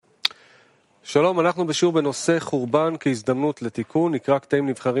שלום, אנחנו בשיעור בנושא חורבן כהזדמנות לתיקון, נקרא קטעים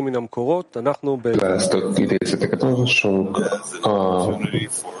נבחרים מן המקורות, אנחנו Választott idézeteket olvasunk a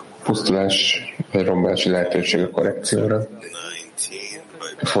pusztulás vagy romlási lehetőség a korrekcióra.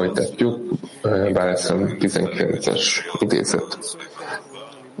 Folytatjuk, válaszol 19-es idézet.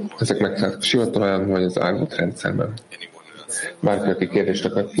 Ezek megtaláltak sivatagban vagy az Argot rendszerben. Bárki, aki kérdést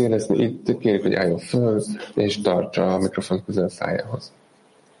akar kérdezni, itt kérjük, hogy álljon föl, és tartsa a mikrofon közel a szájához.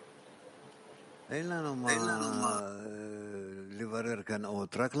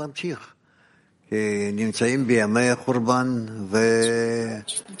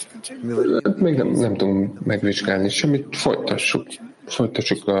 Még nem tudunk megvizsgálni semmit,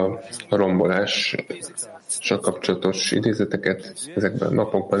 folytassuk a rombolással kapcsolatos idézeteket ezekben a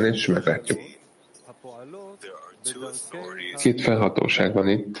napokban, és meglátjuk. Két felhatóság van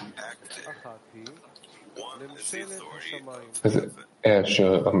itt. Az első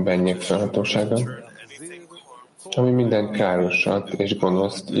a mennyek felhatósága, ami minden károsat és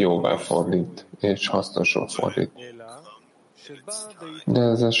gonoszt jóvá fordít, és hasznosról fordít. De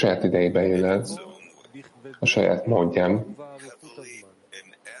ez a saját idejében jön el, a saját módján,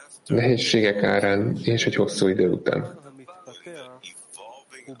 nehézségek árán és egy hosszú idő után.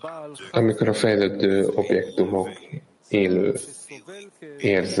 Amikor a fejlődő objektumok élő,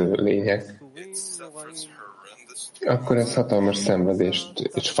 érző lények, akkor ez hatalmas szenvedést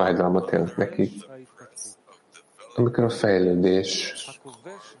és fájdalmat jelent nekik. Amikor a fejlődés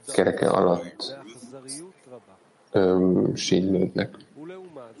kereke alatt sínylődnek.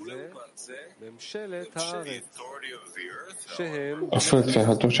 A föld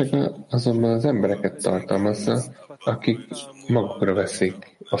felhatósága azonban az embereket tartalmazza, akik magukra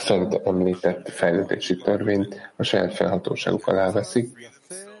veszik a fent említett fejlődési törvényt, a saját felhatóságuk alá veszik,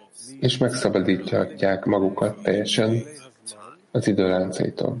 és megszabadíthatják magukat teljesen az idő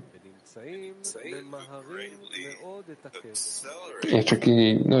láncaitól. És csak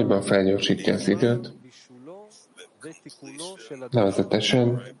így nagyban felgyorsítja az időt,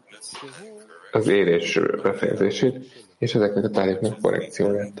 nevezetesen az érés befejezését, és ezeknek a tárgyaknak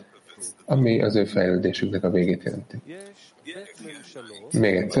korrekcióját, ami az ő fejlődésüknek a végét jelenti.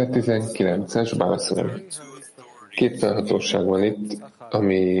 Még egyszer, 19-es válaszolom. Két felhatóság van itt,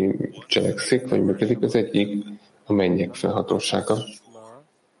 ami cselekszik, vagy működik. Az egyik a mennyek felhatósága,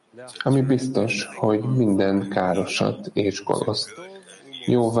 ami biztos, hogy minden károsat és gonoszt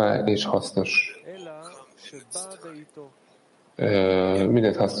jóvá és hasznos,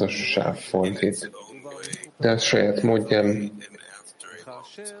 mindent hasznossá fordít, de a saját módján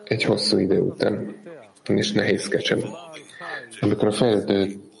egy hosszú idő után, és nehézkesen. Amikor a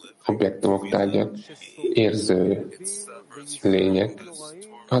fejlődő objektumok, tárgyak, érző lények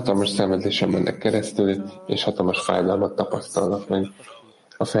hatalmas szenvedésen mennek keresztül, és hatalmas fájdalmat tapasztalnak meg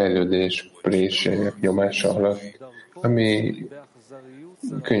a fejlődés présének nyomása alatt, ami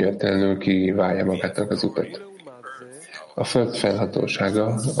könyörtelenül kiválja magának az utat. A föld felhatósága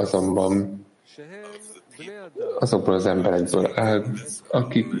azonban azokból az emberekből áll,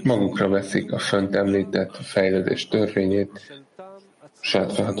 akik magukra veszik a fönt említett fejlődés törvényét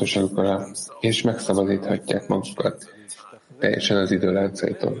saját felhatóságuk alá, és megszabadíthatják magukat teljesen az idő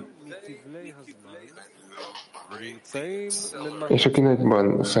láncaitól. És aki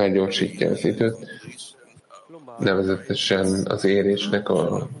nagyban felgyorsítja az időt, nevezetesen az érésnek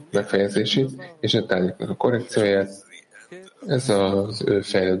a befejezését, és a tárgyaknak a korrekcióját, ez az ő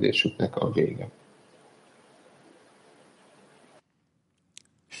fejlődésüknek a vége.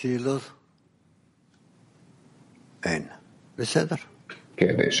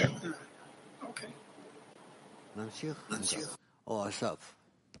 Kérdések. Asaf.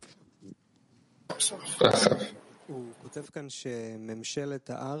 הוא כותב כאן שממשלת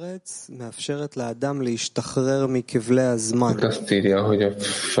הארץ מאפשרת לאדם להשתחרר מכבלי הזמן. Azt írja, hogy a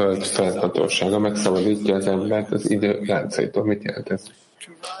föld felhatósága megszabadítja az embert az idő láncaitól. Mit jelent ez?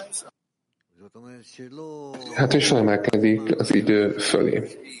 Hát, hogy felemelkedik az idő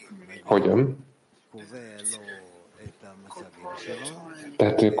fölé. Hogyan?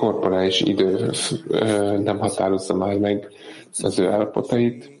 Tehát a korporális idő nem határozza már meg az ő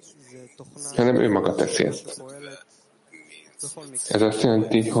állapotait, hanem ő maga teszi ezt. Ez azt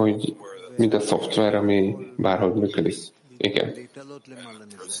jelenti, hogy mint a szoftver, ami bárhogy működik. Igen.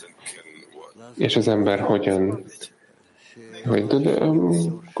 És az ember hogyan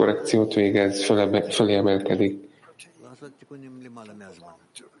korrekciót végez, fölé emelkedik.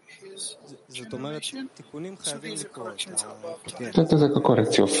 Tehát ezek a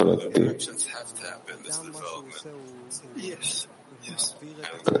korrekció fölötti.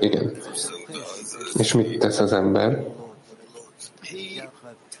 Igen. És mit tesz az ember?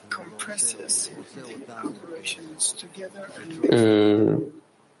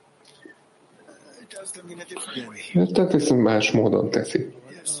 Tehát ezt más módon teszi.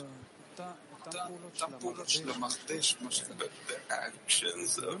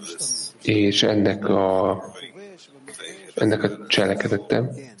 És ennek a cselekedete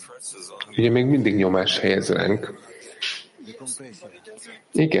ugye még mindig nyomás helyez ránk.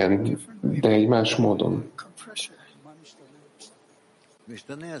 Igen, de egy más módon.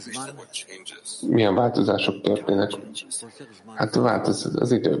 Milyen változások történnek? Hát változ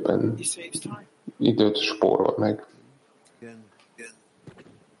az időben. Időt spórol meg.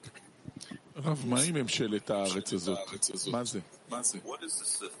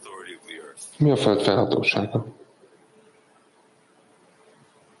 Mi a föld felhatósága?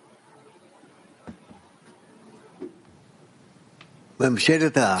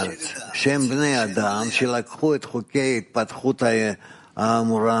 ממשלת הארץ, שהם בני אדם שלקחו את חוקי ההתפתחות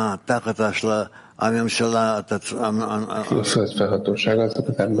האמורה תחת הממשלה. A föld felhatósága azok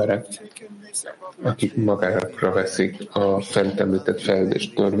az emberek, akik magára veszik a fent említett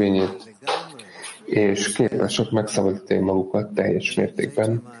fejlődés törvényét, és képesek megszabadítani magukat teljes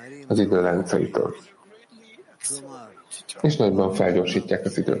mértékben az idő láncaitól. És nagyban felgyorsítják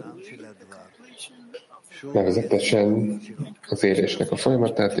az időt. Nevezetesen az érésnek a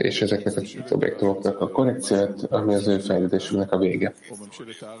folyamatát, és ezeknek az objektumoknak a korrekciót, ami az ő fejlődésünknek a vége.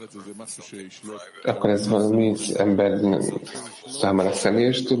 Akkor ez valami ember számára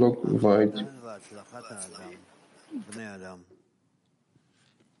személyes dolog, vagy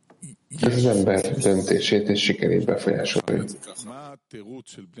ez az ember döntését és sikerét befolyásolja.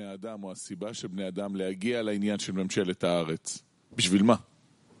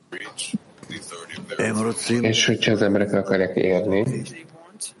 És hogyha az emberek akarják érni,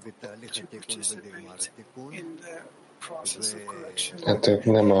 hát ők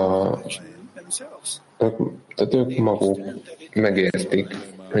nem tehát ők maguk megértik,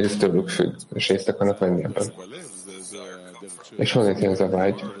 hogy ez tőlük függ, és részt akarnak venni ebben. És honnét jön ez a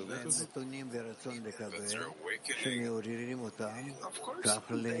vágy?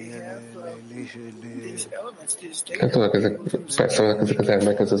 Hát persze vannak ezek az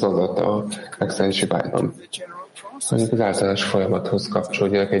emberek, ez az adat a megszállási vágyban. Hogy az általános folyamathoz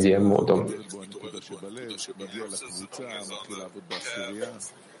kapcsolódjanak egy ilyen módon.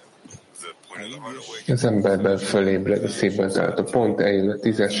 Az emberben fölébred a szívben, tehát a pont eljön a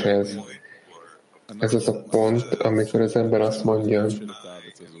 10-eshez. Ez az a pont, amikor az ember azt mondja,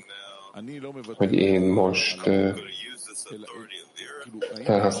 hogy én most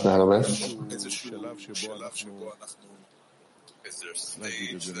felhasználom ezt.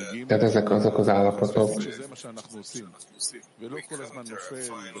 Tehát ezek azok az állapotok,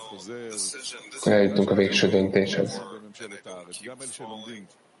 akkor eljutunk a végső döntéshez.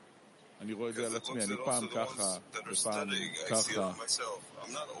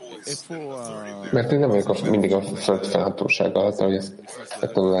 Mert én nem vagyok mindig a föld felhatóság alatt, ahogy ezt a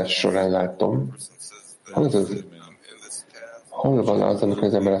tanulás során látom. Hol van az, amikor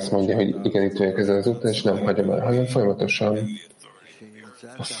az ember azt mondja, hogy igen, itt vagyok ezen az úton, és nem hagyom el, hanem folyamatosan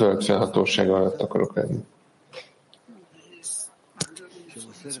a föld felhatósága alatt akarok lenni.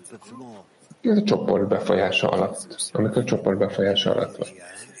 Ez a csoport befolyása alatt, amikor a csoport befolyása alatt van.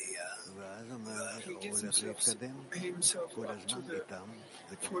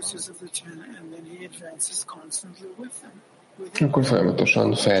 Akkor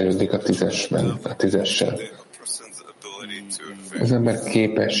folyamatosan fejlődik a 10-esben, a 10-essel. Az ember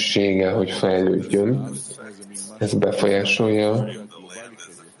képessége, hogy fejlődjön, ez befolyásolja.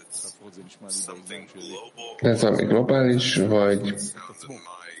 De ez valami globális, vagy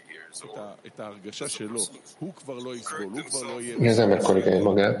az ember korrigálja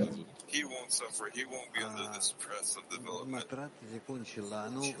magát.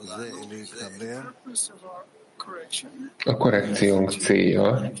 A korrekciónk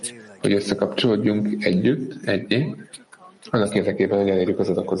célja, hogy összekapcsolódjunk egyé, annak érdekében, hogy elérjük az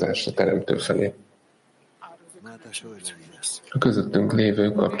adakozást a teremtő felé. A közöttünk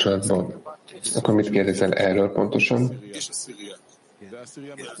lévő kapcsolatban. Akkor mit kérdezel erről pontosan?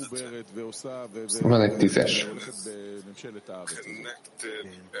 Van egy 10-es.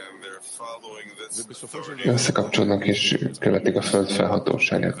 Összekapcsolnak és követik a föld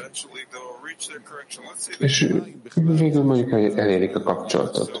felhatóságát. És végül mondjuk, hogy elérik a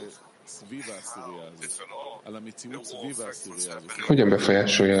kapcsolatot. Hogyan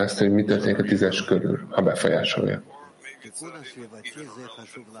befolyásolja azt, hogy mi történik a 10-es körül, ha befolyásolja?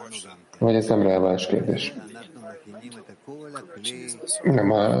 Vagy ez nem releváns kérdés?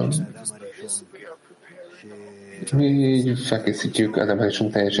 Nem Mi így felkészítjük a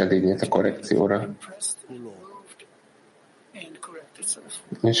nemzetünk teljes edényét a korrekcióra,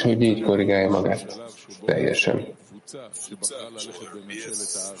 és hogy így korrigálja magát teljesen.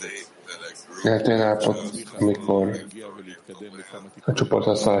 Lehet olyan állapot, amikor a csoport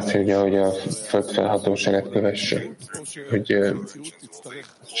azt választja, hogy a föld felhatóságát kövesse, hogy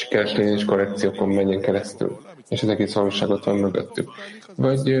sikeres legyen és korrekciókon menjen keresztül, és az egész valóságot van mögöttük.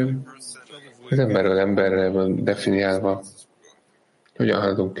 Vagy az emberről emberre van definiálva, hogyan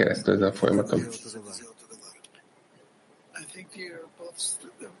haladunk keresztül ezen a folyamaton.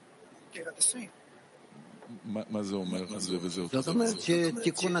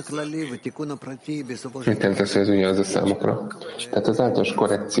 Mit jelent ez, hogy ez ugyanaz a számokra? Tehát az általános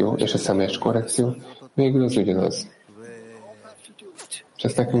korrekció és a személyes korrekció végül az ugyanaz. És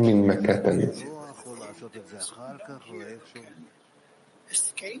ezt nekünk mind meg kell tenni.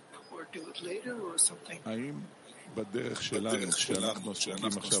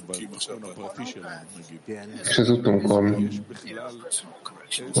 És az utunkon,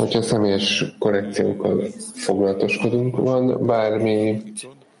 hogyha a személyes korrekciókkal foglalatoskodunk, van bármi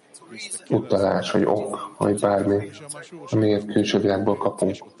utalás, vagy ok, vagy bármi, ami a külső világból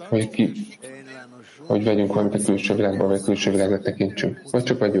kapunk, hogy vegyünk valamit a külső világból, vagy a külső világra tekintsünk. Vagy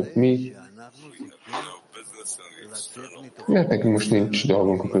csak vagyunk mi, mert nekünk most nincs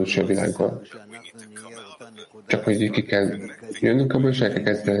dolgunk a külső világgal. Csak hogy ki kell jönnünk abból, és el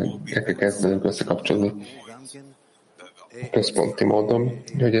kell kezdenünk összekapcsolni központi módon,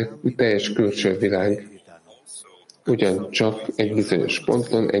 hogy a teljes külső világ ugyancsak egy bizonyos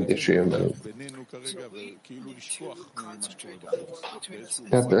ponton egyesüljön velünk.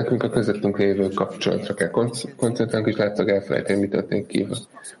 Tehát nekünk a közöttünk lévő kapcsolatra kell koncentrálnunk, és látszólag elfelejteni, mi történik kívül,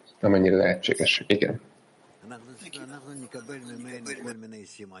 amennyire lehetséges. Igen.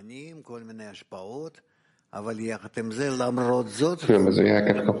 Különböző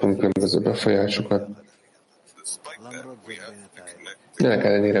jeleket kapunk, különböző befolyásokat. Ennek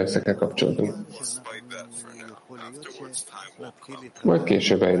ellenére össze kell kapcsolódnunk. Majd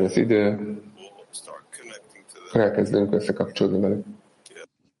később eljön az idő, elkezdünk összekapcsolódni velük.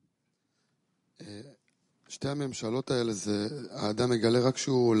 שתי הממשלות האלה זה האדם מגלה רק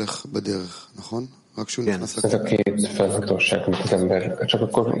שהוא הולך בדרך, נכון? רק שהוא נכנס לכנסת. Ez a két felhatóság, amit az ember csak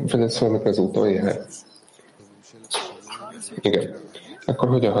akkor fedez fel, amikor az úton jár. Igen. Akkor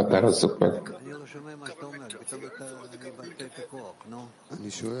hogyan határozzuk meg?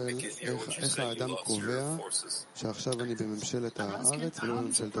 אני שואל, איך האדם קובע שעכשיו אני בממשלת הארץ ולא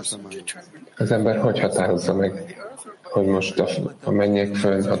בממשלת השמיים? Az ember hogy határozza meg, hogy most a mennyek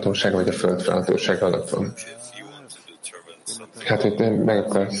földhatósága vagy a föld felhatósága alatt van? Hát, hogy te meg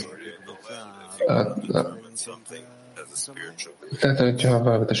akarsz. Tehát, hogyha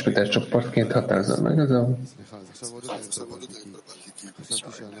valamit a spirituális csoportként határozod meg, az a...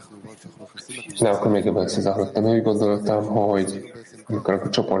 De akkor még jobban összezahallottam. Én úgy gondoltam, hogy amikor a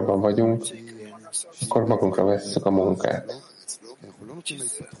csoportban vagyunk, akkor magunkra vesszük a munkát,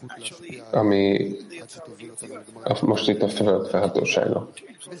 ami most itt a föld felhatósága.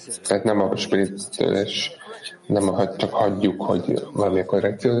 Tehát nem a spirituális, nem csak hagyjuk, hogy valami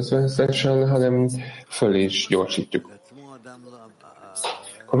korrekcióhoz vezessen, hanem föl is gyorsítjuk.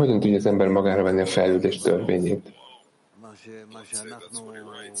 Akkor hogyan tudja az ember magára venni a fejlődés törvényét?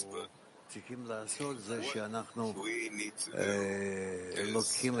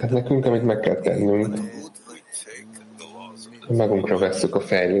 Hát nekünk, amit meg kell tennünk, magunkra vesszük a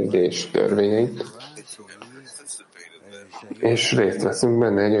fejlődés törvényeit, és részt veszünk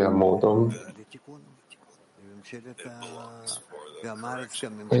benne egy olyan módon,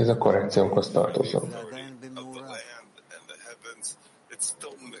 hogy ez a korrekciónkhoz tartozom.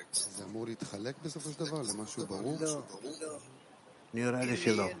 זה אמור להתחלק בסופו של דבר למשהו ברור? נראה לי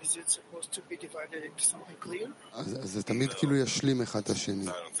שלא. אז זה תמיד כאילו ישלים אחד את השני.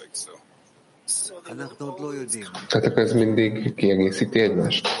 אנחנו עוד לא יודעים. Tehát ez mindig kiegészíti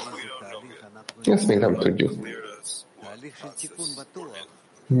egymást. Ezt még nem tudjuk.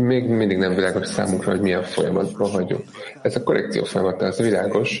 Még mindig nem világos számunkra, hogy milyen folyamatban vagyunk. Ez a korrekció folyamata, ez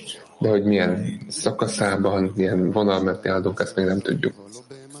világos, de hogy milyen szakaszában, milyen vonal mentén haladunk, ezt még nem tudjuk.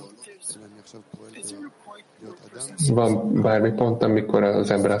 Van bármi pont, amikor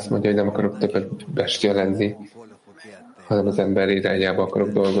az ember azt mondja, hogy nem akarok többet bestya lenni, hanem az ember irányába akarok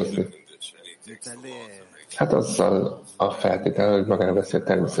dolgozni. Hát azzal a feltétel, hogy magára veszi a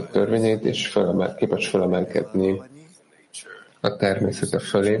természet törvényét, és képes fölemelkedni a természete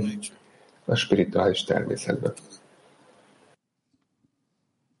fölé, a spirituális természetbe.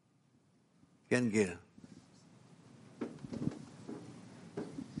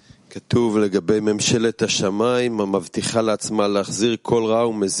 כתוב לגבי ממשלת השמיים המבטיחה לעצמה להחזיר כל רע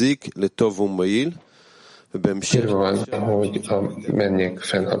ומזיק לטוב ומועיל, ובהמשך írva van, hogy a mennyek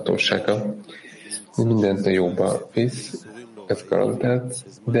fennhatósága mindent a jóba visz, ez garantált,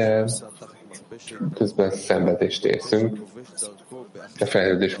 de közben szenvedést érzünk a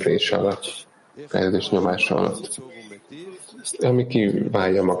fejlődés prése alatt, fejlődés nyomása alatt, ami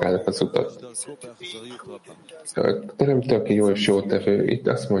kiválja magának az utat. A teremtő, aki jó és jótevő, itt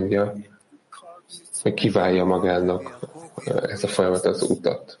azt mondja, hogy kiválja magának ez a folyamat az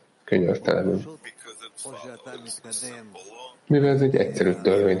utat, könyörtelenül. Mivel ez egy egyszerű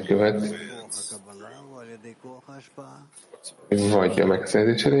törvényt követ, vagy a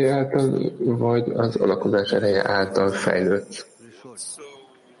megszerzés ereje által, vagy az alakulás ereje által fejlődsz.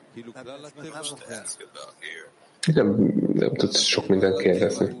 Nem tudsz sok mindent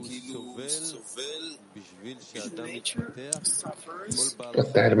kérdezni.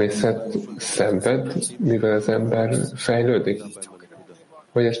 A természet szenved, mivel az ember fejlődik?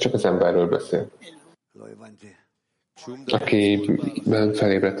 Vagy ez csak az emberről beszél? Akiben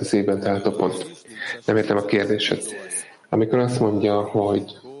felébredt az évben található pont. Nem értem a kérdéset. Amikor azt mondja,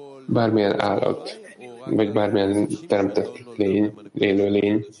 hogy bármilyen állat, vagy bármilyen teremtett lény, élő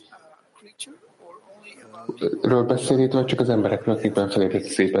lény, ről beszélít, vagy csak az emberekről, akikben felébredt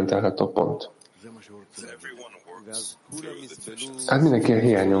az évben található pont. Hát mindenki a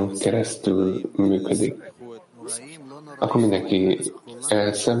hiányon keresztül működik. Akkor mindenki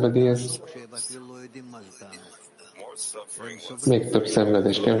elszenvedi ezt. Még több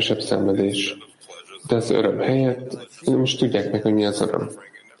szenvedés, kevesebb szenvedés. De az öröm helyett most tudják meg, hogy mi az öröm.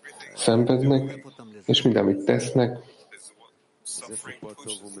 Szenvednek, és minden, amit tesznek,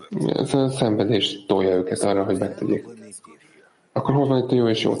 ez a szenvedés tolja őket arra, hogy megtegyék. Akkor hol van itt a jó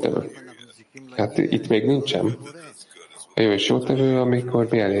és jótevő? Hát itt még nincsen. A jó és jótevő, amikor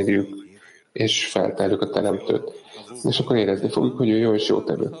mi elérjük, és feltárjuk a teremtőt. És akkor érezni fogjuk, hogy ő jó és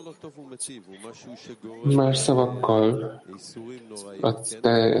jótevő. Más szavakkal a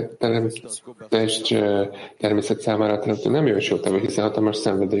természet számára a teremtő nem jó és jótevő, hiszen hatalmas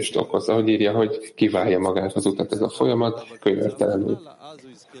szenvedést okoz. Ahogy írja, hogy kiválja magát az utat ez a folyamat, könyörtelenül.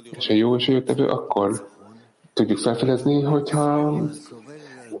 És a jó és jótevő akkor tudjuk felfedezni, hogyha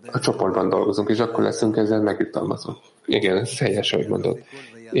a csoportban dolgozunk, és akkor leszünk ezzel megjutalmazva. Igen, ez helyes, ahogy mondod.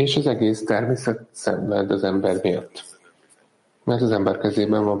 És az egész természet szenved az ember miatt. Mert az ember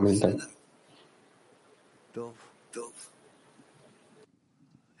kezében van minden.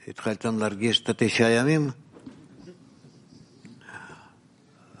 התחלתם להרגיש את 9 ימים?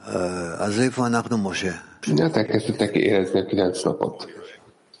 אז איפה אנחנו, משה? Hát elkezdtek érezni a 9 napot.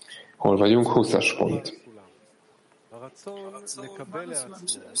 Hol vagyunk? 20-as pont.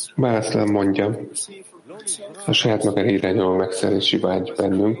 Bászlán mondja, a saját magára irányuló megszerzési vágy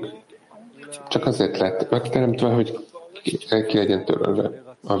bennünk csak azért lett megteremtve, hogy ki legyen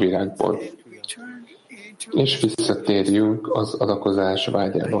törölve a világból. És visszatérjünk az adakozás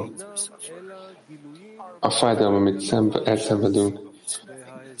vágyába. A fájdalom, amit elszenvedünk,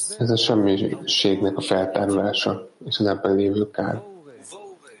 ez a semmiségnek a feltárulása, és az ebben lévő kár.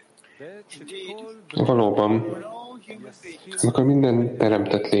 Valóban, amikor minden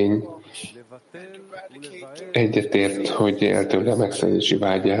teremtett lény egyetért, hogy eltörli a megszerzési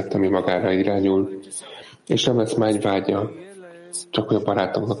vágyát, ami magára irányul, és nem lesz más vágya, csak hogy a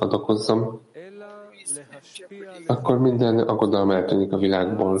barátoknak adakozzam, akkor minden aggodalom eltűnik a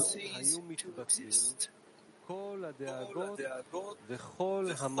világból.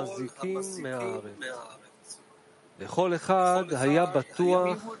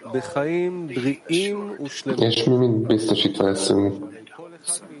 És mi mind biztosítva leszünk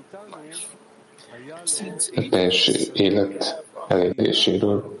a teljes élet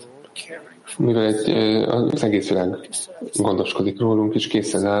eléréséről. Mivel az egész világ gondoskodik rólunk, és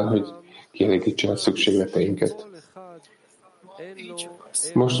készen áll, hogy kielégítse a szükségleteinket.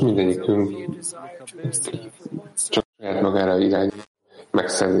 Most mindegyikünk csak saját magára irány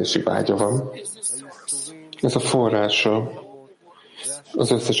megszerzési vágya van. Ez a forrása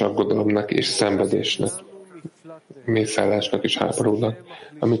az összes aggodalomnak és szenvedésnek, mészállásnak és háborúnak,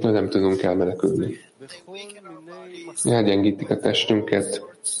 amit nem tudunk elmenekülni. Elgyengítik a testünket,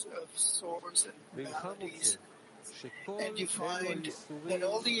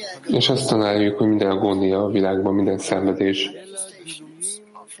 és azt találjuk, hogy minden agónia a világban, minden szenvedés,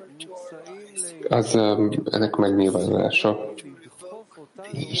 az ennek megnyilvánulása.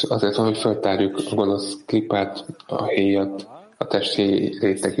 És azért van, hogy feltárjuk a gonosz klipát, a héjat, a testi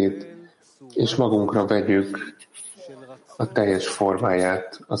rétegét, és magunkra vegyük a teljes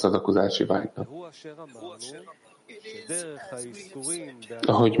formáját az adakozási vágynak.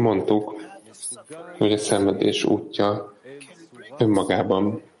 Ahogy mondtuk, hogy a szenvedés útja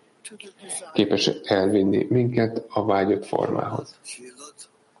önmagában képes elvinni minket a vágyott formához.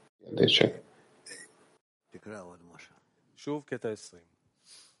 Kérdések. שוב קטע 20.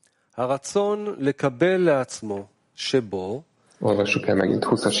 הרצון לקבל לעצמו שבו Olvassuk el megint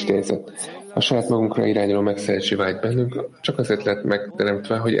 20-as idézet. A saját magunkra irányuló megszerzési vágy bennünk csak azért lett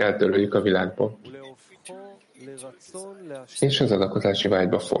megteremtve, hogy eltöröljük a világból, és az adakozási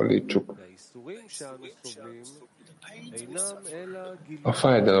vágyba fordítsuk. A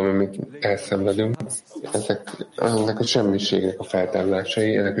fájdalom, amit elszenvedünk, ennek a semmiségnek a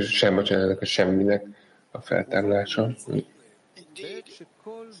feltárulásai, ennek a semminek a feltárulása.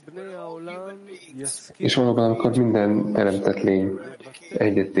 És valóban, amikor minden teremtett lény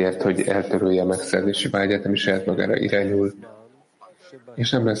egyetért, hogy eltörölje a megszerzési vágyát, ami saját magára irányul, és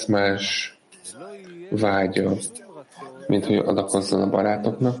nem lesz más vágya, mint hogy adakozzon a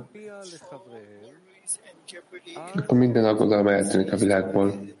barátoknak, akkor minden aggodalma eltűnik a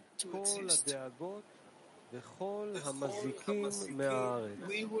világból.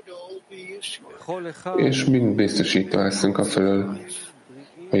 És mind biztosítva leszünk a fölől,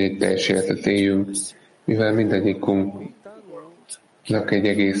 hogy egy teljes életet éljünk, mivel mindegyikunknak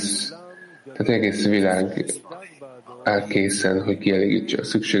egész világ áll készen, hogy kielégítse a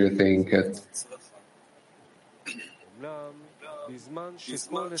szükségleteinket.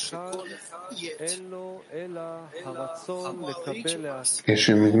 És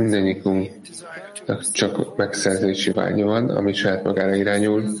mindegyikunknak csak megszerzési vágya van, ami saját magára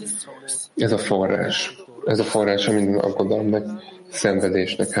irányul. Ez a forrás a minden aggodalomnak,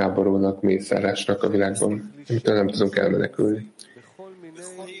 szenvedésnek, háborúnak, mészárásnak a világban, amitől nem tudunk elmenekülni.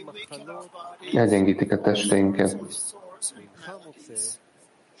 Elgyengítik a testeinket.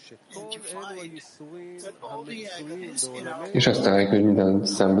 És azt találjuk, hogy minden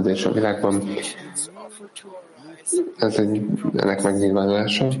szenvedés a világban, ennek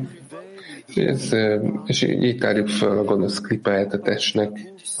megnyilvánulása. És így tárjuk fel a gonosz klipáját a testnek,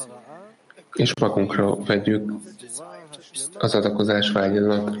 és magunkra vegyük az adakozás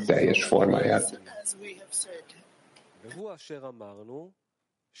vágyának teljes formáját.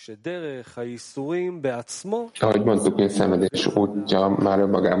 Ahogy mondtuk, hogy a szenvedés útja már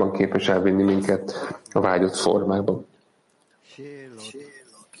önmagában képes elvinni minket a vágyott formába.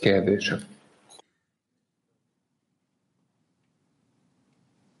 Kérdése.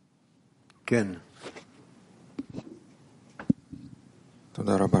 Ken.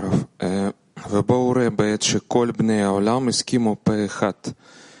 תודה רבה רב. ובואו ראה בעת שכל בני העולם הסכימו פה אחד.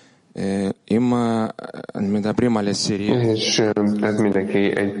 אם מדברים על עשירית... És ez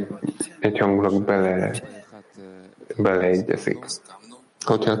mindenki egyhangulag beleegyezik.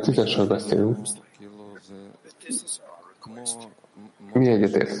 Hogyha a 10-esről beszélünk, mi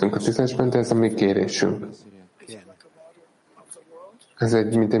egyetértünk a 10-esben, de ez a mi kérésünk. Ez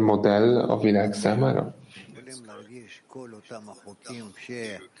mint egy modell a világ számára?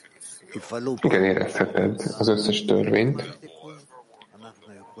 Igen, érezheted az összes törvényt,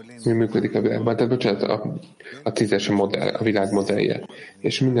 mi működik a világban. Tehát bocsánat, a 10-es modell, a világ modellje.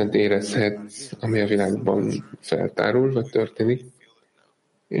 És mindent érezhetsz, ami a világban feltárul, vagy történik,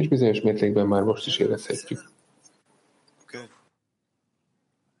 és bizonyos mértékben már most is érezhetjük.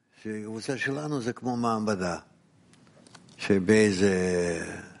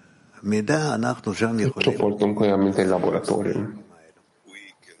 A csoportunk olyan, mint egy laboratórium.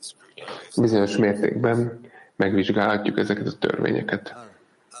 Bizonyos mértékben megvizsgálhatjuk ezeket a törvényeket.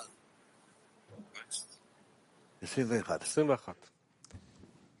 21.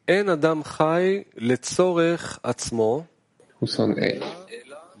 אין אדם חי לצורך עצמו, 21.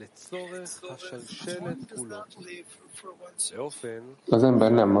 לצורך השלשלת כולו. באופן Az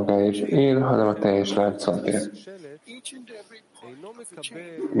ember nem magáért él, hanem a teljes láncolatért. אינו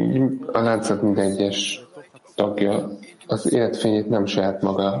מקבל A láncot minden egyes tagja az életfényét nem saját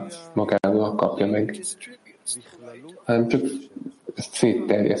magával kapja meg, hanem csak ezt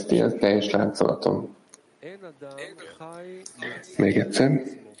szétterjeszti a teljes láncolaton. אין אדם חי Még egyszer.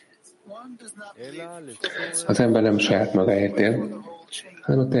 Az ember nem saját magáért él,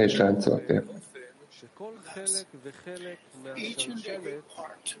 hanem a teljes láncolatért. שכל חלק וחלק מהשלשלת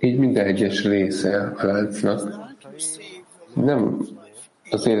Így minden egyes része a láncnak nem,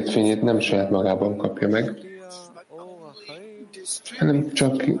 az életfényét nem saját magában kapja meg, hanem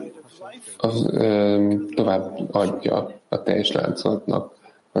csak tovább adja a teljes láncolatnak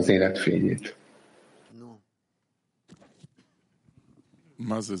az életfényét.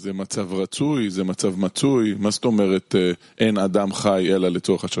 מה זה? זה מצב רצוי? זה מצב מצוי? מה זאת אומרת אין אדם חי אלא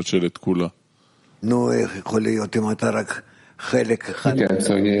לצורך השלשלת כולה? Mit jelent,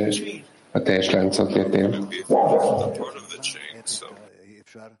 hogy a teljes láncot értél?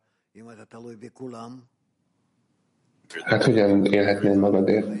 Hát hogyan élhetnél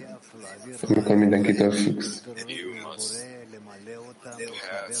magadért, amikor mindenkitől függsz?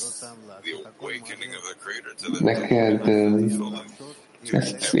 Neked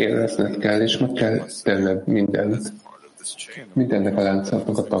ezt érezned kell, és meg kell tenned mindent. Mindennek a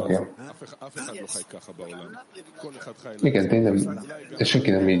láncolatnak a tagja. Igen, de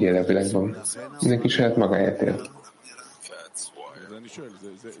senki nem így él a világban. Mindenki saját magáért él.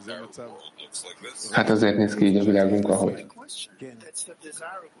 Hát azért néz ki így a világunk, ahogy.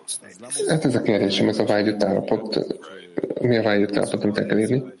 Hát ez a kérdésem, ez a vágyott állapot. Mi a vágyott állapot, amit el kell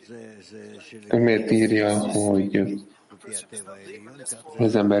írni? Miért írja, hogy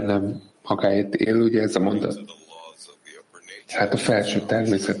az ember nem magáért él, ugye ez a mondat? Hát a felső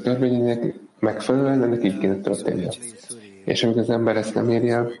természet törvényének megfelelően ennek így kéne történnie. És amikor az ember ezt nem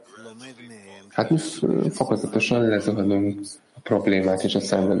érje el, hát mi fokozatosan lezuhanunk a problémák és a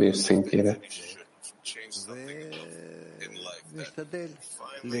szenvedés szintjére.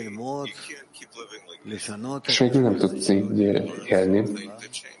 És végül nem tudsz így élni,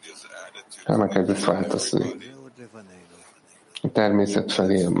 hanem elkezdesz változni. A természet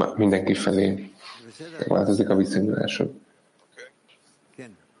felé, mindenki felé megváltozik a viszonyulásod.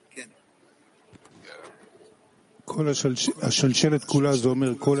 כל השלשלת כולה זה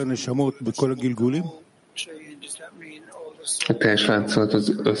אומר כל הנשמות בכל הגלגולים? A teljes láncolat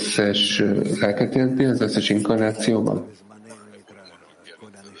az összes lelket jelenti, az összes inkarnációban.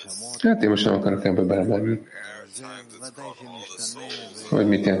 Hát én most nem akarok ebbe belemenni. Hogy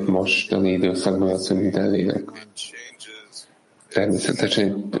mit jelent mostani időszakban az, hogy minden lélek.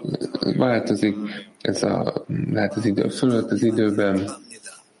 Természetesen változik, ez lehet az idő fölött, az időben.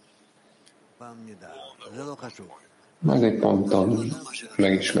 Majd egy ponton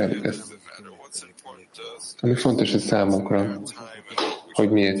megismerjük ezt. Ami fontos a számunkra, hogy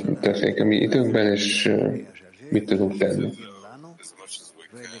miért történik a mi időnkben, és mit tudunk tenni.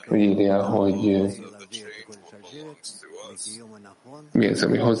 Úgy írja, hogy mi az,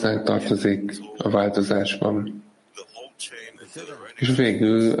 ami hozzánk tartozik a változásban. És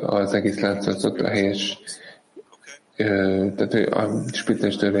végül az egész láncolatot a helyes, tehát a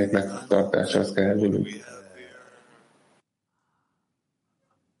spirituális törvények megtartásához kell elvinnünk.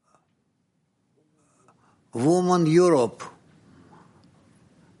 Woman Europe.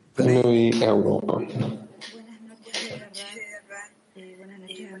 Női Európa.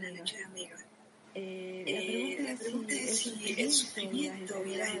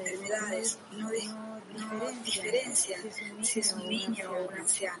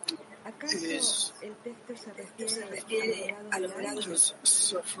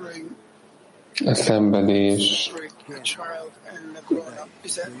 A szenvedés,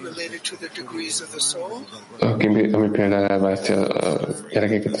 ami például elváltja a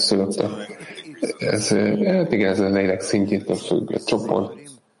gyerekeket a szülőktől. Ez, hát igen, ez a lélek szintjétől függ, a csoport.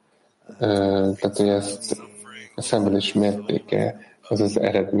 Tehát, hogy ezt a szenvedés mértéke az az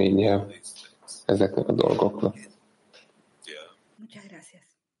eredménye ezeknek a dolgoknak.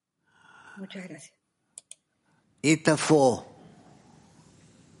 Itafo.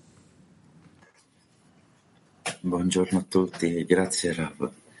 Buongiorno a tutti, grazie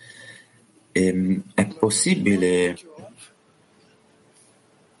Rav. È possibile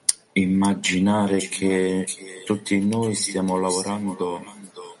immaginare che tutti noi stiamo lavorando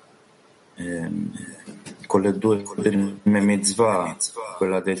con le due prime mitzvah,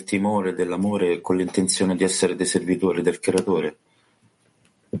 quella del timore e dell'amore, con l'intenzione di essere dei servitori del Creatore?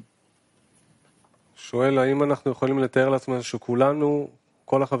 שואל האם אנחנו יכולים לתאר לעצמנו שכולנו,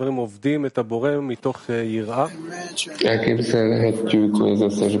 כל החברים עובדים את הבורא מתוך יראה? Elképzelhetjük, hogy az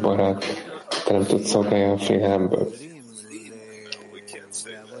összes barát teremtett szolgálja a félelemből.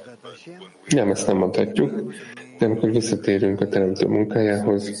 Nem, ezt nem mondhatjuk, de amikor visszatérünk a teremtő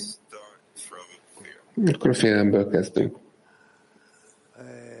munkájához, akkor a félelemből kezdünk.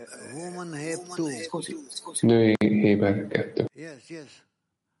 Női Héber 2.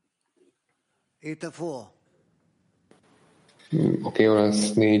 Oké,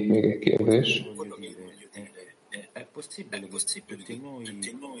 olasz 4, még egy kérdés. È possibile che tutti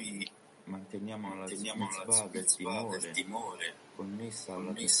noi manteniamo la mitzvah del timore connessa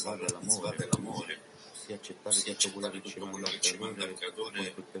alla mitzvah dell'amore, ossia accettare tutto quello che ci manda il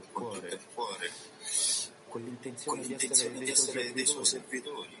Creatore con tutto il cuore, con l'intenzione di essere dei suoi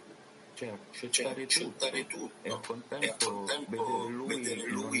servitori, cioè accettare tutto e al contempo vedere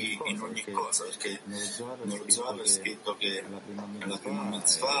Lui in perché nello Zohar è scritto che la prima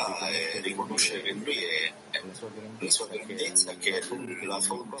mitzvah è riconoscere che lui è la sua grandezza, che è la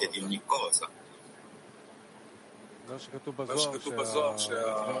fonte di ogni cosa.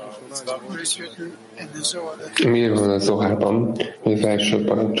 Miért van a Zohárban, hogy az első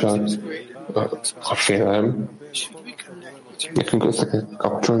parancsolat a félelem? Nekünk össze kell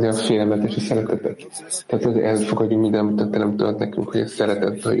kapcsolni a félelmet és a szeretetet. Tehát azért elfogadjunk minden, amit a Teremtő ad nekünk, hogy a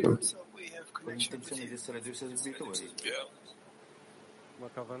szeretetből jön.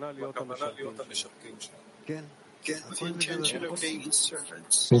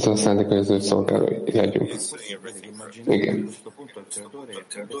 Ez a szándék, hogy az ő szolgálói legyünk. Igen.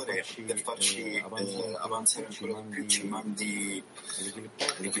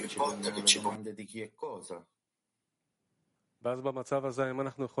 ואז במצב הזה, אם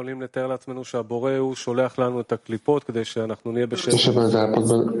אנחנו יכולים לתאר לעצמנו שהבורא הוא שולח לנו את הקליפות כדי שאנחנו נהיה בשם. És ebben az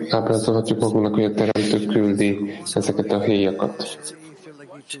állapotban ábrázolhatjuk magunknak, hogy a Teremtő küldi ezeket a héjakat,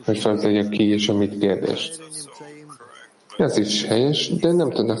 hogy feltegye ki és a mit kérdést. Ez is helyes, de nem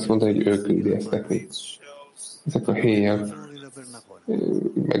tudod azt mondani, hogy ő küldi ezt neki. Ezek a héjak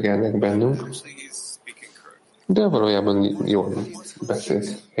megelnek bennünk, de valójában jól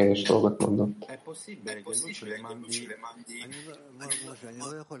beszélsz, helyes dolgot mondott.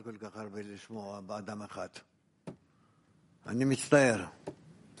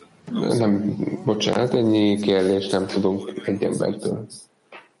 Nem, bocsánat, ennyi kérdést nem tudunk egy embertől.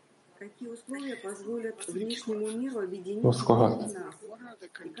 Moszkolhat.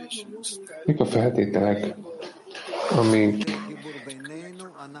 Mik a feltételek, ami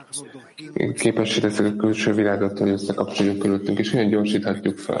képessé teszik a külső világot, hogy összekapcsoljuk körülöttünk, és olyan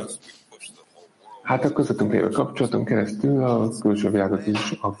gyorsíthatjuk fel. Hát a közöttünk lévő kapcsolaton keresztül a külső világot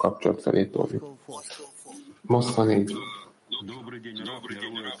is a kapcsolat felé toljuk. Moszkva 4.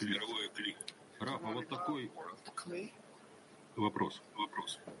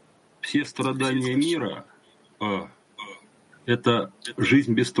 Все страдания мира – это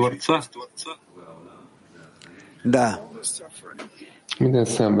жизнь без Творца? Да. Minden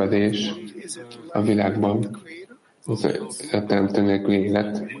szenvedés a világban az a teremtő nélküli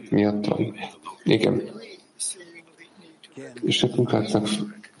élet miatt van. Igen. És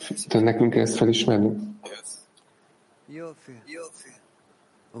nekünk kell ezt felismerni?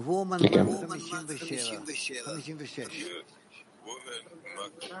 Igen.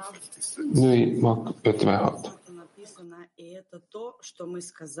 Női mag 56. И это то, что мы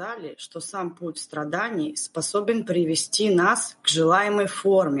сказали, что сам путь страданий способен привести нас к желаемой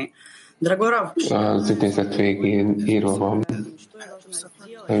форме. Дорогой Рав, az idézet végén írva van,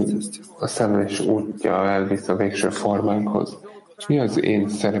 a szenvedés útja elvisz a végső formánkhoz. Mi az én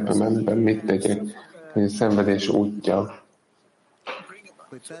szerepem ebben? Mit tegyek? Hogy a szenvedés útja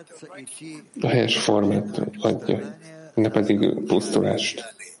a helyes formát adja, ne pedig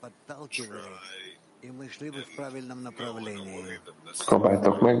pusztulást.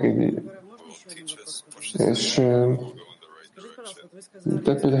 Próbáltok meg, és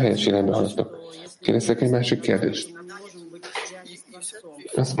tehát például helyes irányba haladtok. Kérdeztek egy másik kérdést.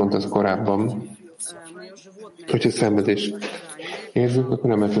 Azt mondtad korábban, hogyha szenvedés érzünk, akkor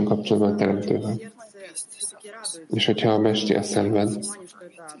nem lehetünk kapcsolatban a Teremtővel. És hogyha a mesti szenved,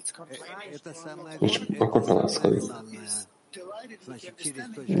 és akkor panaszkodik.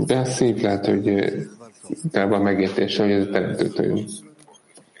 De a szív lehet, hogy tele a megértése, hogy ez a Teremtőtől jön.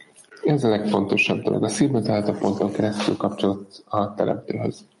 Ez a legfontosabb dolog. A szívben találta ponton keresztül kapcsolat a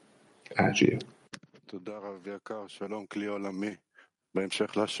Teremtőhöz. Ázsia.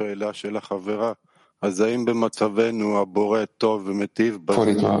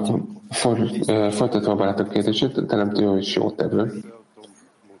 Folytatva a barátok kérdését, a Teremtő jó és jó tevő.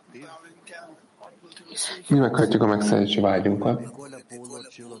 Mi meghagyjuk a megszállási vágyunkat.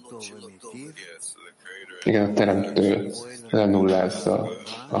 Igen, a Teremtő lenullázza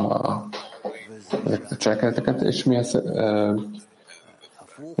a cselekedeteket, és mi a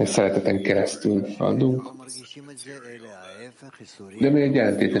szereteten keresztül adunk. De mi egy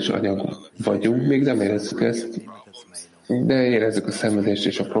ellentétes anyag vagyunk, még nem érezzük ezt, de érezzük a szenvedést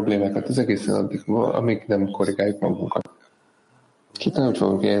és a problémákat az egészen addig, amíg nem korrigáljuk magunkat. És utána úgy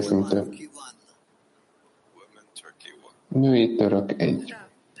fogunk érezni, mint ő. Női török 1.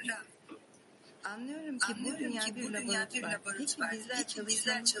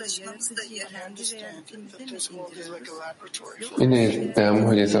 Én értem,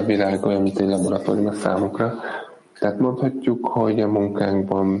 hogy ez a világ olyan, mint egy laboratórium a számukra. Tehát mondhatjuk, hogy a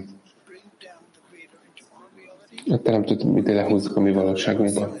munkánkban a Teremtőt mindig lehúzzuk a mi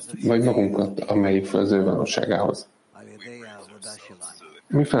valóságunkba, vagy magunkat, amelyik fel az ő valóságához.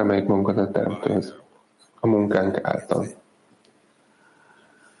 Mi felemeljük magunkat a Teremtőhöz a munkánk által.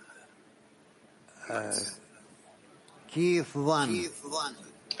 Kiev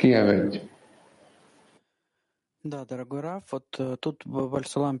 1. Да, дорогой Раф, вот тут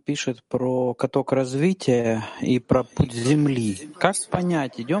Вальсалам пишет про каток развития и про путь Земли. Как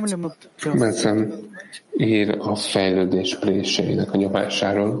понять, идем ли мы путем... Mesem ír a fejlődés préseinek a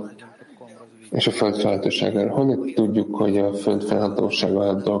nyomásáról és a föld felhatóságáról. Honnan tudjuk, hogy a föld felhatósága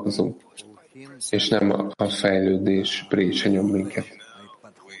alatt dolgozunk, és nem a fejlődés prése nyom minket?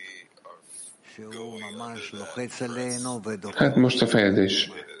 Hát most a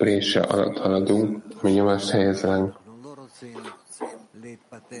fejlődés prése alatt haladunk, ami nyomást helyez ránk.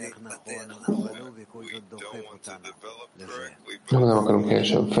 Nem akarunk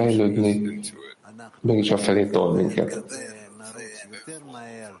helyesen fejlődni, mégis a felé tol minket.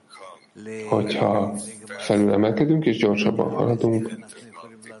 Hogyha felülemelkedünk és gyorsabban haladunk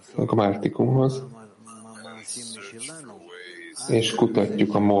a Mártikumhoz, és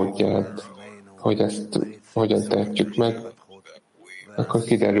kutatjuk a módját, hogy ezt hogyan tehetjük meg, akkor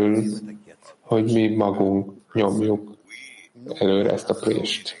kiderül, hogy mi magunk nyomjuk előre ezt a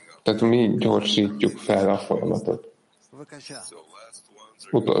prést. Tehát mi gyorsítjuk fel a folyamatot.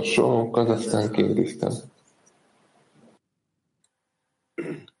 Utolsó Kazahsztán, Kirgisztán.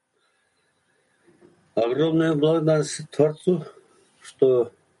 Огромная благодарность Творцу,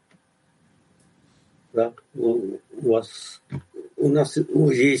 что да, у нас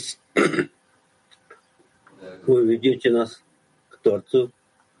есть, вы ведете нас к Творцу,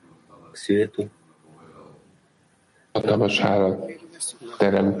 к свету. Hatalmas hála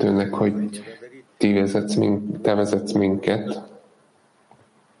Teremtőnek, hogy te vezetsz minket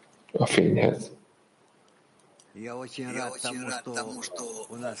a fényhez. Я очень рад тому, что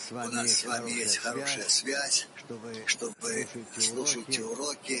у нас с вами есть хорошая связь, чтобы слушайте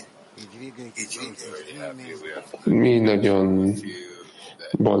уроки и двигайтесь с ними. Mi nagyon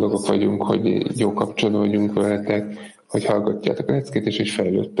boldogok vagyunk, hogy jó kapcsolatban vagyunk veletek, hogy hallgatjátok a leckét, és is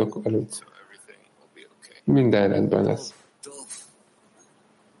fejlődtök velünk. Minden rendben lesz.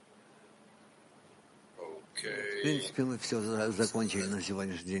 В принципе, мы все закончили на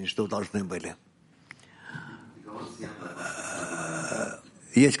сегодняшний день, что должны были.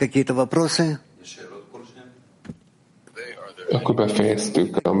 Есть какие-то вопросы? Akkor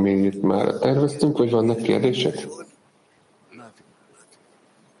befejeztük, amit már terveztünk, vagy vannak kérdések?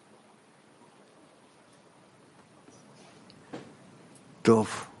 טוב.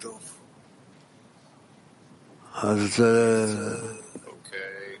 אז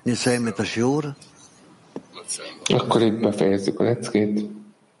נסיים את השיעור. Akkor itt befejezzük a leckét.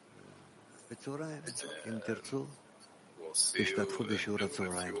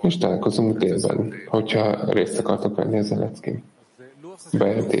 És találkozunk délben, hogyha részt akartok venni ezen a leckén.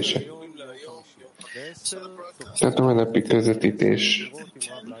 Bejelentések. Tehát a napi közvetítés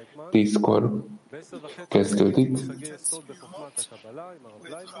 10-kor kezdődik.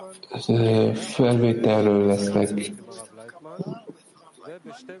 Felvételről lesznek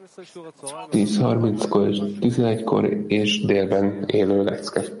 10:30-kor és 11-kor, és délben élő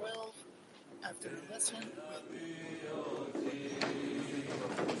lecke.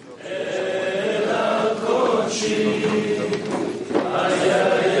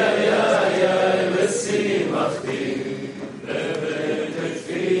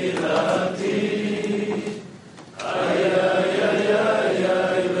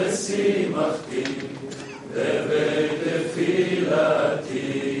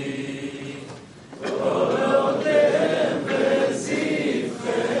 Tefilati